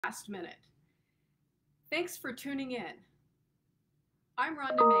last minute. Thanks for tuning in. I'm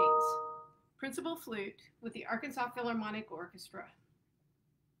Ronda Mains, Principal Flute with the Arkansas Philharmonic Orchestra.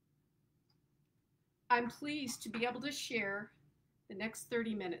 I'm pleased to be able to share the next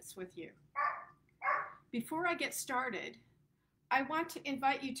 30 minutes with you. Before I get started, I want to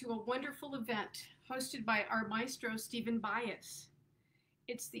invite you to a wonderful event hosted by our maestro, Stephen Bias.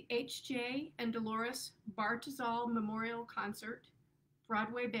 It's the H.J. and Dolores Bartizal Memorial Concert,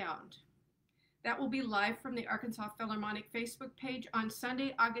 Broadway Bound. That will be live from the Arkansas Philharmonic Facebook page on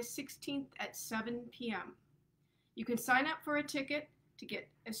Sunday, August 16th at 7 p.m. You can sign up for a ticket to get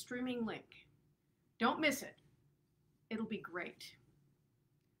a streaming link. Don't miss it. It'll be great.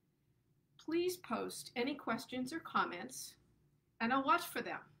 Please post any questions or comments, and I'll watch for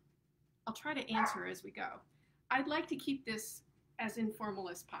them. I'll try to answer as we go. I'd like to keep this as informal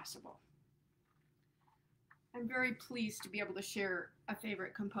as possible. I'm very pleased to be able to share a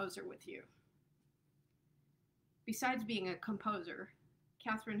favorite composer with you. Besides being a composer,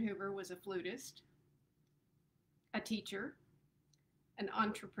 Catherine Hoover was a flutist, a teacher, an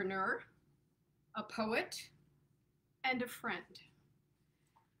entrepreneur, a poet, and a friend.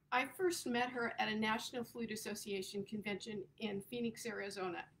 I first met her at a National Flute Association convention in Phoenix,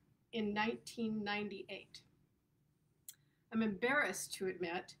 Arizona in 1998. I'm embarrassed to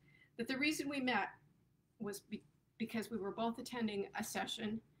admit that the reason we met was because we were both attending a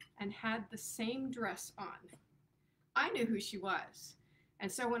session and had the same dress on. I knew who she was,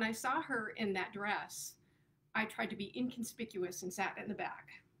 and so when I saw her in that dress, I tried to be inconspicuous and sat in the back.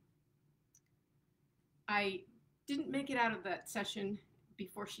 I didn't make it out of that session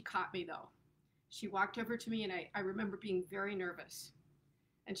before she caught me, though. She walked over to me, and I remember being very nervous.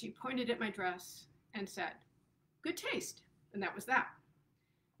 And she pointed at my dress and said, "Good taste." And that was that.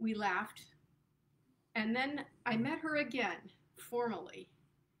 We laughed. And then I met her again, formally,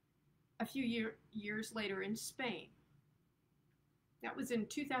 a few years later in Spain. That was in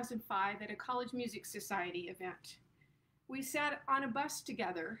 2005 at a College Music Society event. We sat on a bus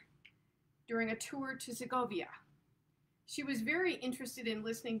together during a tour to Segovia. She was very interested in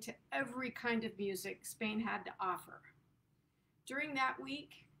listening to every kind of music Spain had to offer. During that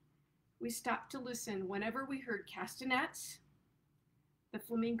week, we stopped to listen whenever we heard castanets. The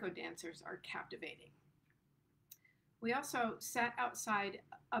flamenco dancers are captivating. We also sat outside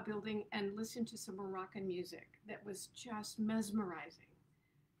a building and listened to some Moroccan music that was just mesmerizing.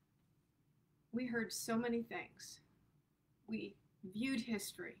 We heard so many things. We viewed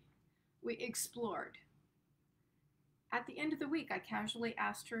history. We explored. At the end of the week, I casually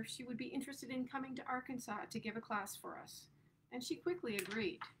asked her if she would be interested in coming to Arkansas to give a class for us, and she quickly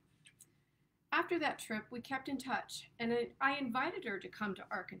agreed. After that trip, we kept in touch, and I invited her to come to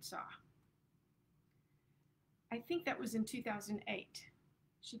Arkansas. I think that was in 2008.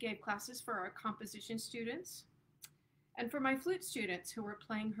 She gave classes for our composition students and for my flute students who were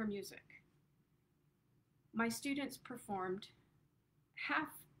playing her music. My students performed half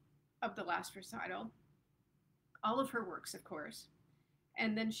of the last recital, all of her works, of course,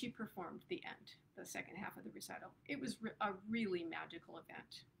 and then she performed the end, the second half of the recital. It was a really magical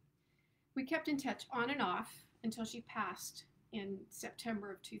event. We kept in touch on and off until she passed in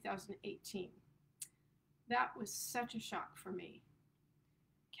September of 2018. That was such a shock for me.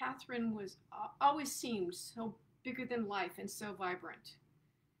 Catherine always seemed so bigger than life and so vibrant.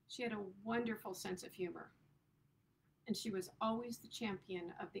 She had a wonderful sense of humor, and she was always the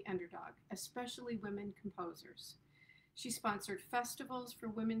champion of the underdog, especially women composers. She sponsored festivals for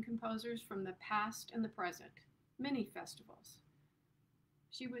women composers from the past and the present, many festivals.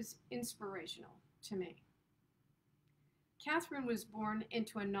 She was inspirational to me. Catherine was born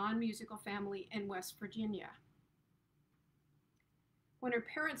into a non-musical family in West Virginia. When her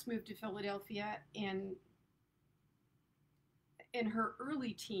parents moved to Philadelphia in her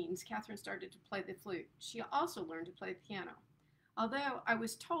early teens, Catherine started to play the flute. She also learned to play the piano. Although I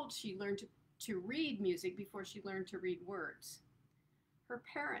was told she learned to read music before she learned to read words. Her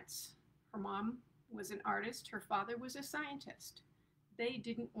parents, her mom was an artist, her father was a scientist. They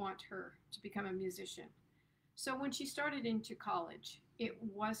didn't want her to become a musician. So when she started into college, it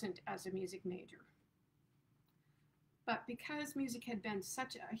wasn't as a music major. But because music had been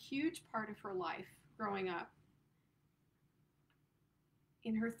such a huge part of her life growing up,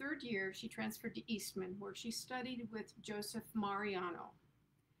 in her third year, she transferred to Eastman, where she studied with Joseph Mariano.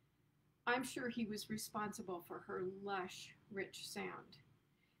 I'm sure he was responsible for her lush, rich sound.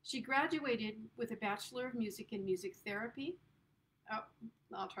 She graduated with a Bachelor of Music in Music Therapy.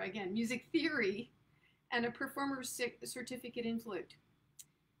 I'll try again. Music Theory and a Performer's Certificate in Flute.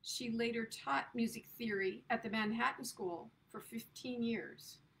 She later taught music theory at the Manhattan School for 15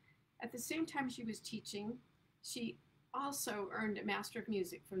 years. At the same time she was teaching, she also earned a Master of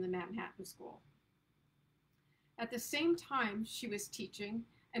Music from the Manhattan School. At the same time she was teaching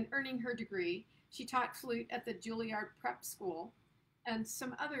and earning her degree, she taught flute at the Juilliard Prep School and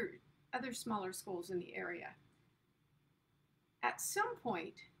some other smaller schools in the area. At some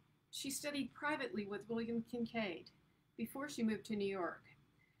point, she studied privately with William Kincaid before she moved to New York.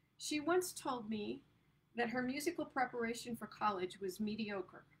 She once told me that her musical preparation for college was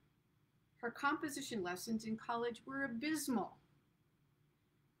mediocre. Her composition lessons in college were abysmal.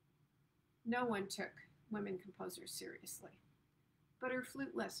 No one took women composers seriously, but her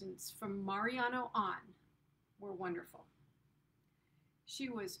flute lessons from Mariano on were wonderful. She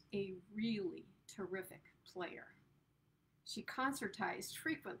was a really terrific player. She concertized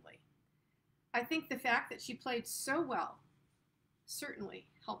frequently. I think the fact that she played so well certainly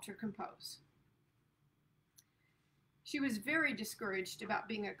helped her compose. She was very discouraged about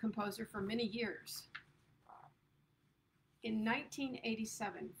being a composer for many years. In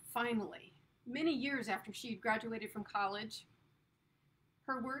 1987, finally, many years after she had graduated from college,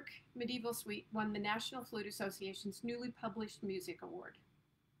 her work, Medieval Suite, won the National Flute Association's newly published music award.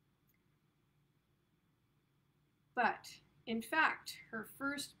 But, in fact, her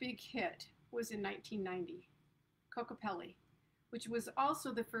first big hit was in 1990, Coccopelli, which was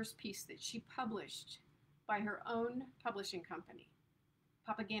also the first piece that she published by her own publishing company,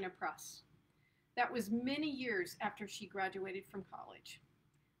 Papagena Press. That was many years after she graduated from college.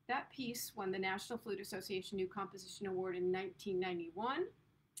 That piece won the National Flute Association New Composition Award in 1991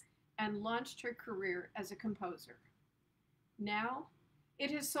 and launched her career as a composer. Now,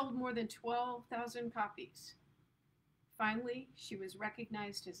 it has sold more than 12,000 copies. Finally, she was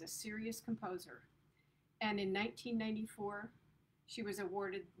recognized as a serious composer, and in 1994, she was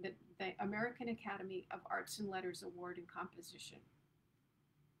awarded the American Academy of Arts and Letters Award in Composition.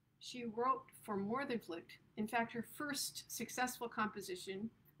 She wrote for more than flute. In fact, her first successful composition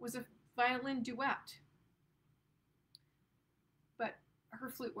was a violin duet. But her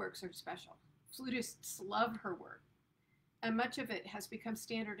flute works are special. Flutists love her work, and much of it has become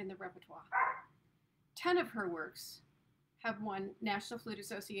standard in the repertoire. 10 of her works have won National Flute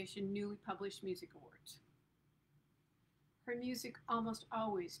Association newly published music awards. Her music almost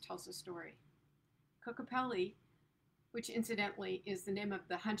always tells a story. Coccopelli, which incidentally is the name of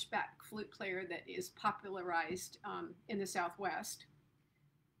the hunchback flute player that is popularized in the Southwest,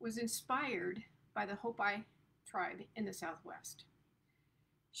 was inspired by the Hopi tribe in the Southwest.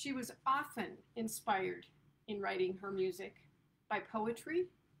 She was often inspired in writing her music by poetry,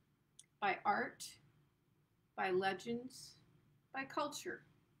 by art, by legends, by culture.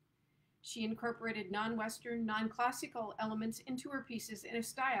 She incorporated non-Western, non-classical elements into her pieces in a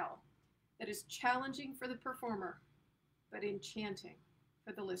style that is challenging for the performer, but enchanting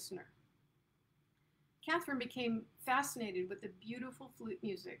for the listener. Catherine became fascinated with the beautiful flute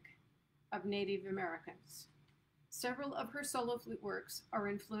music of Native Americans. Several of her solo flute works are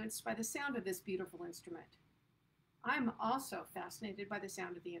influenced by the sound of this beautiful instrument. I'm also fascinated by the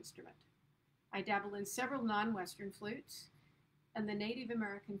sound of the instrument. I dabble in several non-Western flutes, and the Native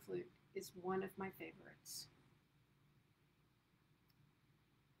American flute is one of my favorites.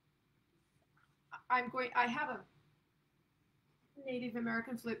 I have a Native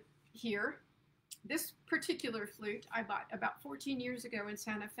American flute here. This particular flute I bought about 14 years ago in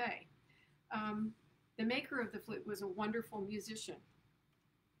Santa Fe. The maker of the flute was a wonderful musician.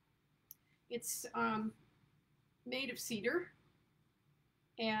 It's made of cedar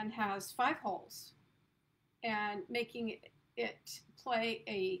and has 5 holes, and making it play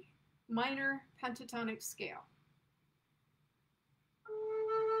a minor pentatonic scale.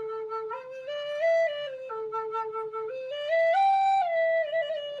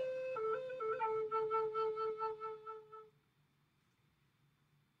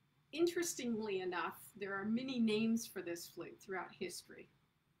 Interestingly enough, there are many names for this flute throughout history.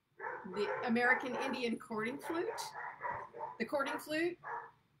 The American Indian cording flute, the cording flute,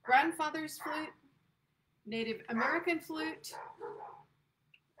 grandfather's flute, Native American flute.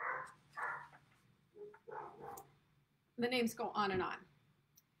 The names go on and on.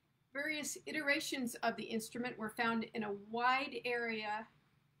 Various iterations of the instrument were found in a wide area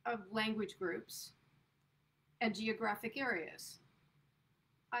of language groups and geographic areas.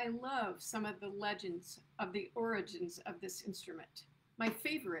 I love some of the legends of the origins of this instrument. My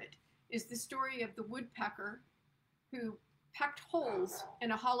favorite is the story of the woodpecker who pecked holes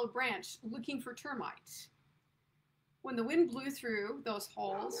in a hollow branch looking for termites. When the wind blew through those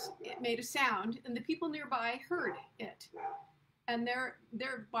holes, it made a sound, and the people nearby heard it, and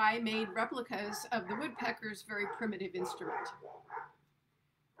thereby made replicas of the woodpecker's very primitive instrument.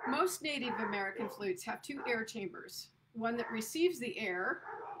 Most Native American flutes have two air chambers, one that receives the air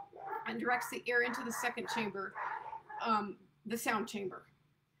and directs the air into the second chamber, the sound chamber.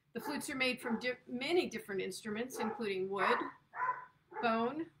 The flutes are made from many different instruments, including wood,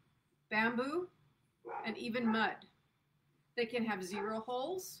 bone, bamboo, and even mud. They can have 0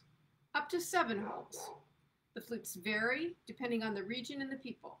 holes, up to 7 holes. The flutes vary depending on the region and the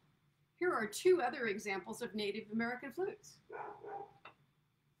people. Here are 2 other examples of Native American flutes.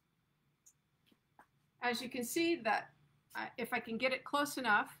 As you can see, that if I can get it close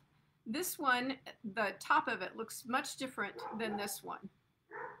enough, this one, the top of it looks much different than this one.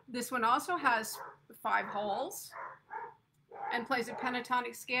 This one also has 5 holes and plays a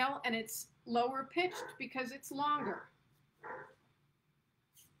pentatonic scale, and it's lower pitched because it's longer.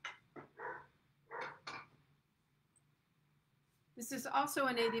 This is also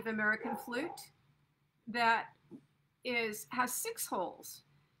a Native American flute that has 6 holes.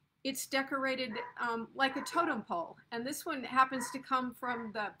 It's decorated like a totem pole, and this one happens to come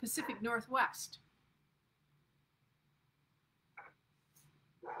from the Pacific Northwest.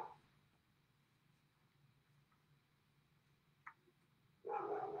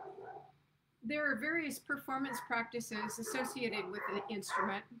 There are various performance practices associated with the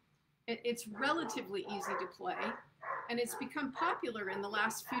instrument. It's relatively easy to play, and it's become popular in the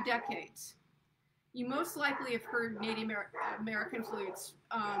last few decades. You most likely have heard Native American flutes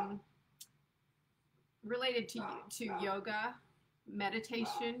related to yoga,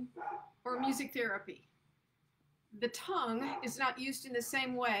 meditation, or music therapy. The tongue is not used in the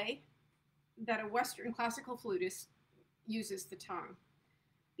same way that a Western classical flutist uses the tongue.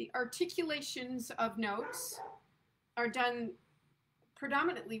 The articulations of notes are done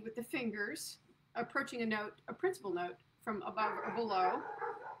predominantly with the fingers, approaching a principal note from above or below,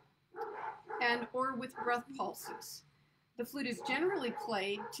 or with breath pulses. The flute is generally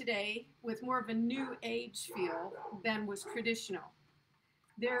played today with more of a new age feel than was traditional.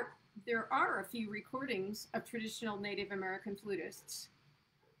 There are a few recordings of traditional Native American flutists.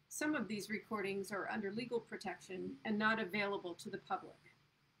 Some of these recordings are under legal protection and not available to the public.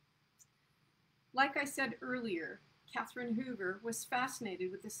 Like I said earlier, Catherine Hoover was fascinated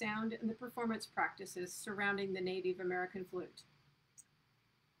with the sound and the performance practices surrounding the Native American flute.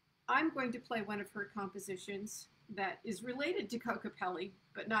 I'm going to play one of her compositions that is related to Kokopelli,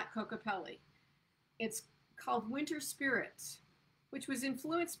 but not Kokopelli. It's called Winter Spirits, which was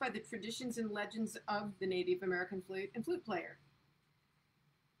influenced by the traditions and legends of the Native American flute and flute player.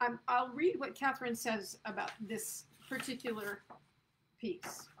 I'll read what Catherine says about this particular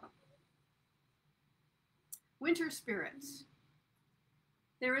piece. Winter Spirits.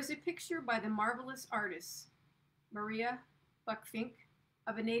 There is a picture by the marvelous artist Maria Buckfink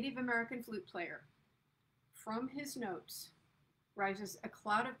of a Native American flute player. From his notes rises a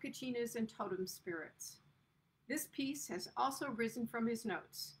cloud of kachinas and totem spirits. This piece has also risen from his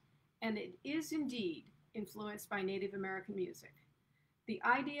notes, and it is indeed influenced by Native American music. The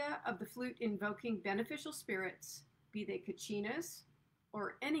idea of the flute invoking beneficial spirits, be they kachinas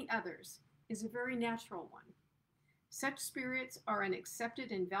or any others, is a very natural one. Such spirits are an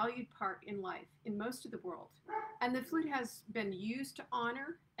accepted and valued part in life in most of the world, and the flute has been used to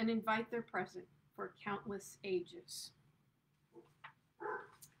honor and invite their presence for countless ages.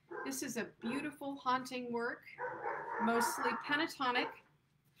 This is a beautiful, haunting work, mostly pentatonic,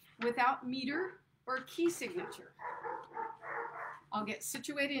 without meter or key signature. I'll get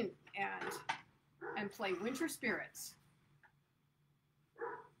situated and play Winter Spirits.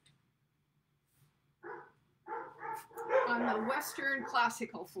 On the Western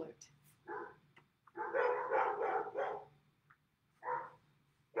classical flute.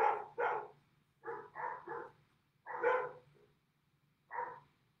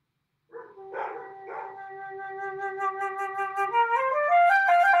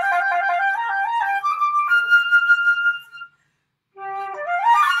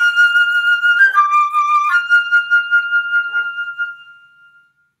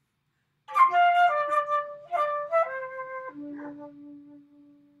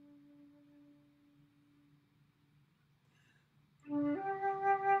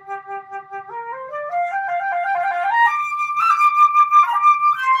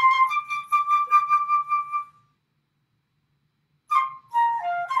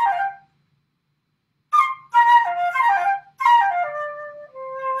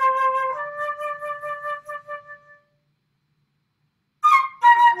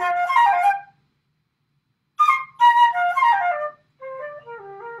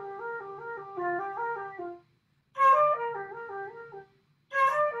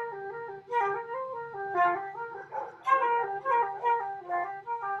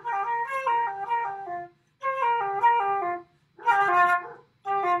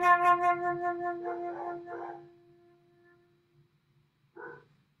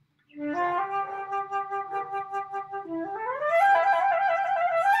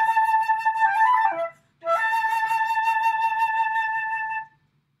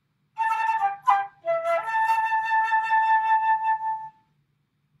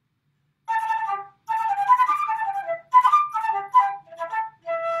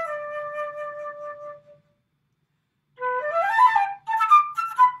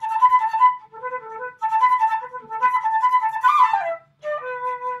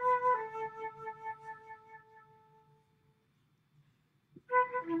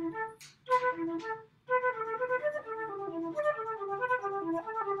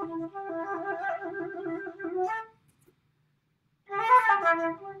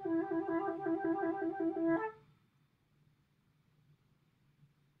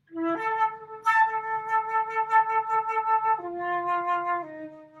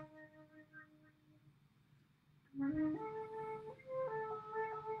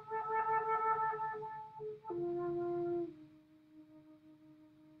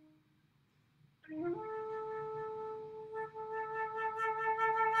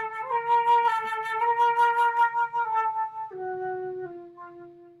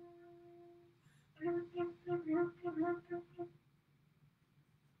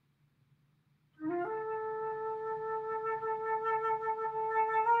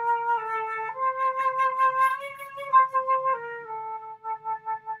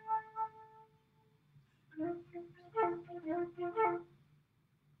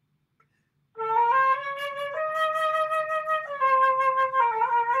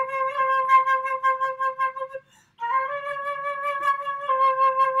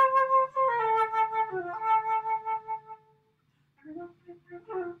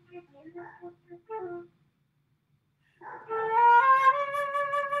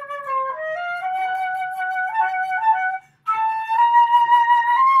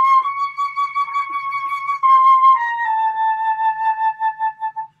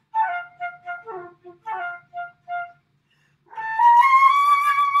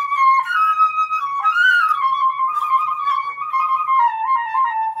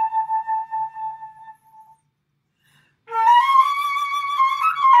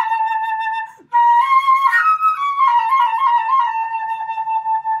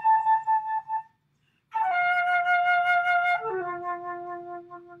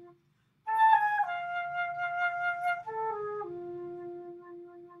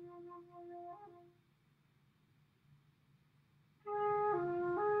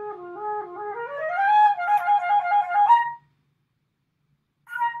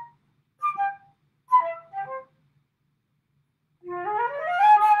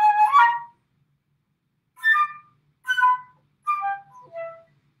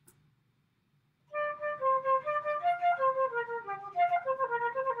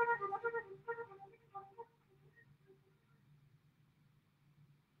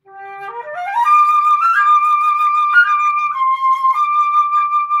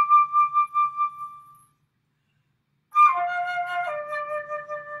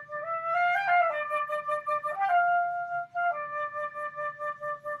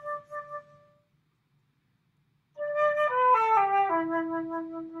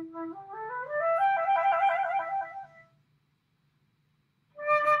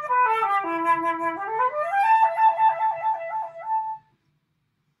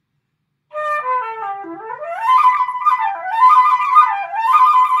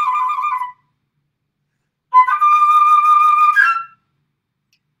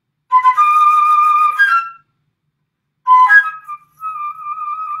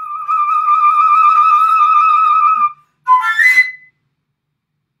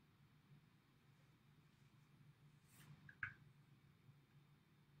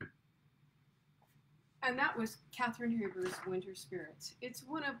 And that was Catherine Hoover's Winter Spirits. It's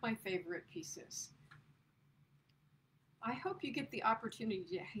one of my favorite pieces. I hope you get the opportunity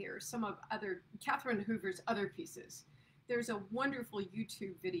to hear some of Catherine Hoover's other pieces. There's a wonderful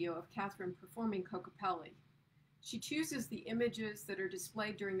YouTube video of Catherine performing Kokopelli. She chooses the images that are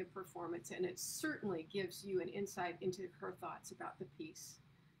displayed during the performance, and it certainly gives you an insight into her thoughts about the piece.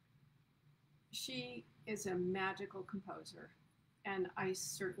 She is a magical composer, and I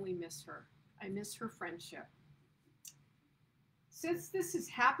certainly miss her. I miss her friendship. Since this is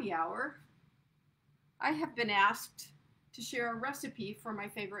happy hour, I have been asked to share a recipe for my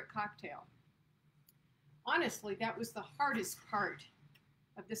favorite cocktail. Honestly, that was the hardest part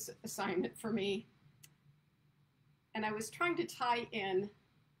of this assignment for me. And I was trying to tie in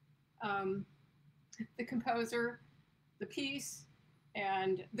the composer, the piece,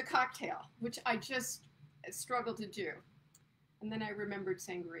 and the cocktail, which I just struggled to do. And then I remembered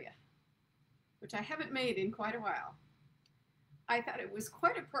sangria, which I haven't made in quite a while. I thought it was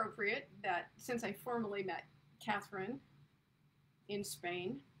quite appropriate that since I formally met Catherine in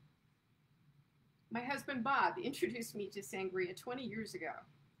Spain, my husband Bob introduced me to sangria 20 years ago.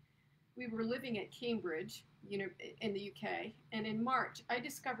 We were living at Cambridge, in the UK, and in March, I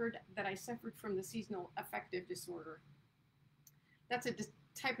discovered that I suffered from the seasonal affective disorder. That's a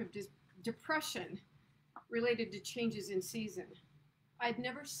type of depression related to changes in season. I'd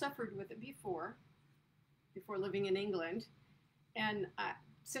never suffered with it before living in England, and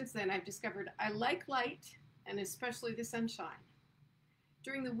since then I've discovered I like light, and especially the sunshine.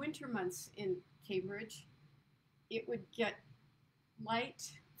 During the winter months in Cambridge, it would get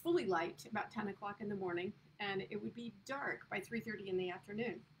light, fully light, about 10 o'clock in the morning, and it would be dark by 3:30 in the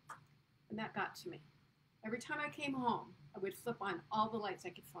afternoon. And that got to me. Every time I came home, I would flip on all the lights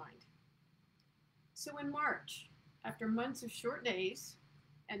I could find. So in March, after months of short days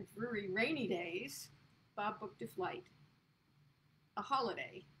and dreary rainy days, Bob booked a flight, a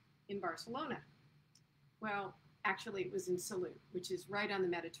holiday, in Barcelona. Well, actually it was in Salou, which is right on the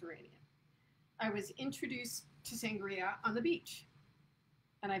Mediterranean. I was introduced to sangria on the beach,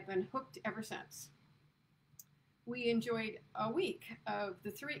 and I've been hooked ever since. We enjoyed a week of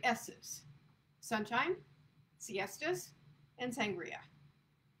the 3 S's: sunshine, siestas, and sangria.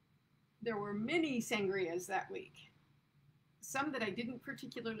 There were many sangrias that week, some that I didn't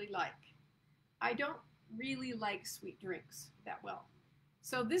particularly like. I don't really like sweet drinks that well,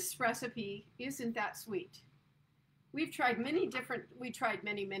 so this recipe isn't that sweet. We tried many different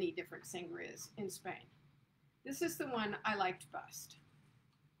sangrias in Spain. This is the one I liked best.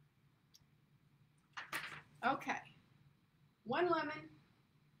 Okay, 1 lemon,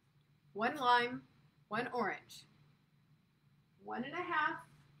 1 lime, 1 orange, 1.5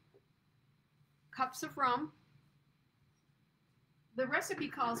 cups of rum. The recipe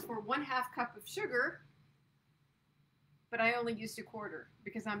calls for 1/2 cup of sugar, but I only used 1/4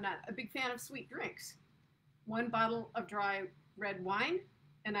 because I'm not a big fan of sweet drinks. 1 bottle of dry red wine,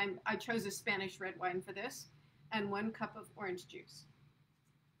 and I chose a Spanish red wine for this, and 1 cup of orange juice.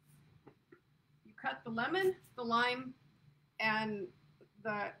 You cut the lemon, the lime, and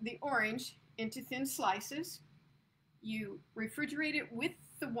the orange into thin slices. You refrigerate it with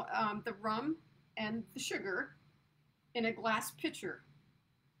the rum and the sugar in a glass pitcher.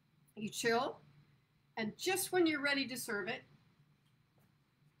 You chill, and just when you're ready to serve it,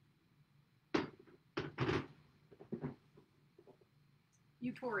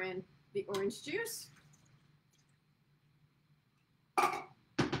 you pour in the orange juice,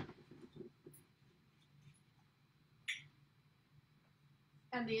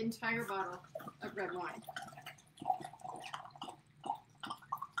 and the entire bottle of red wine.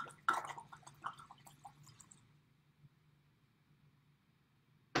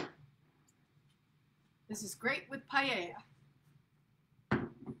 This is great with paella.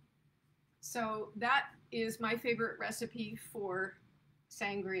 So that is my favorite recipe for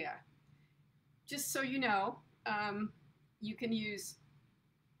sangria. Just so you know, you can use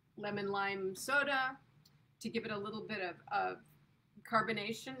lemon lime soda to give it a little bit of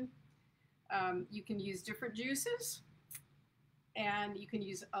carbonation. You can use different juices, and you can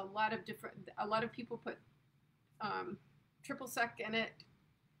use a lot of people put triple sec in it,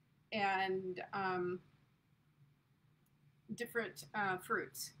 and different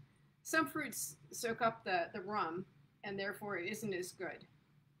fruits. Some fruits soak up the rum, and therefore it isn't as good.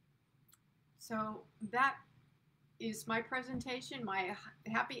 So that is my presentation, my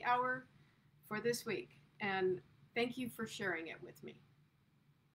happy hour for this week, and thank you for sharing it with me.